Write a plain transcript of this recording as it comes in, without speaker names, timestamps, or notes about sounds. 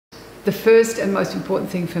The first and most important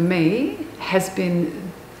thing for me has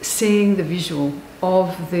been seeing the visual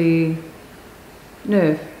of the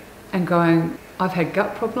nerve and going, I've had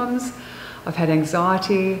gut problems, I've had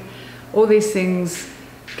anxiety, all these things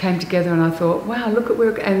came together and I thought, wow, look at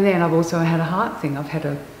where, and then I've also had a heart thing. I've had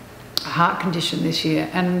a heart condition this year,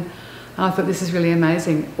 and I thought this is really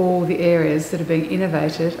amazing. All the areas that are being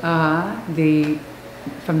innovated are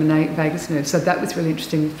from the vagus nerve. So that was really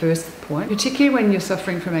interesting, the first point. Particularly when you're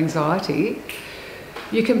suffering from anxiety,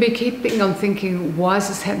 you can be keeping on thinking, why is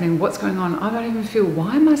this happening? What's going on? I don't even feel,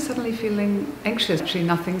 why am I suddenly feeling anxious? Actually,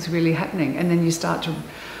 nothing's really happening. And then you start to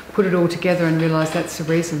put it all together and realise that's the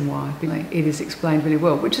reason why. It is explained really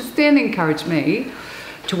well, which has then encouraged me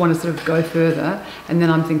to want to sort of go further. And then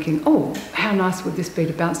I'm thinking, oh, how nice would this be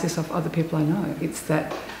to bounce this off other people I know? It's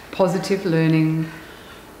that positive learning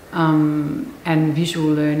and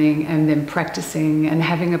visual learning, and then practicing and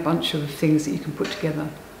having a bunch of things that you can put together.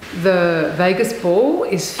 The Vagus ball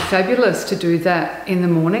is fabulous to do that in the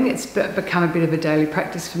morning. It's become a bit of a daily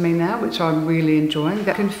practice for me now, which I'm really enjoying.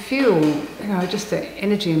 I can feel, just the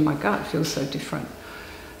energy in my gut feels so different.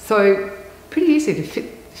 So pretty easy to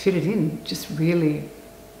fit it in, just really,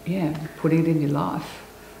 putting it in your life.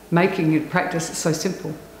 Making it practice is so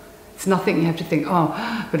simple. It's nothing you have to think, oh,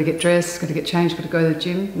 got to get dressed, got to get changed, got to go to the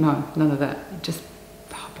gym. No, none of that. Just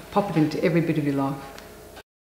pop it into every bit of your life.